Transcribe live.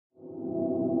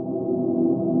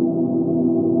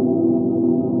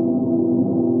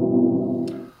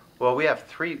Well, we have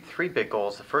three big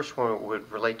goals. The first one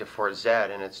would relate to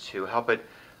 4Z, and it's to help it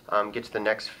get to the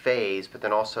next phase, but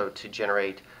then also to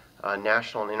generate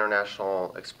national and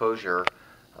international exposure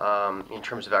in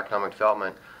terms of economic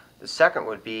development. The second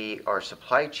would be our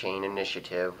supply chain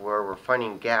initiative, where we're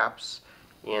finding gaps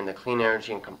in the clean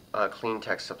energy and clean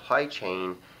tech supply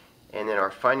chain, and then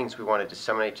our findings we want to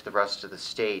disseminate to the rest of the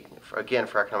state, again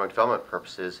for economic development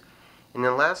purposes. And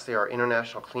then lastly, our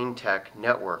international clean tech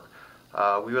network.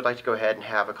 We would like to go ahead and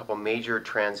have a couple major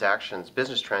transactions,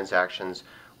 business transactions,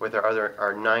 with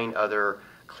our 9 other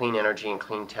clean energy and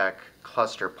clean tech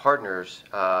cluster partners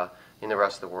in the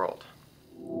rest of the world.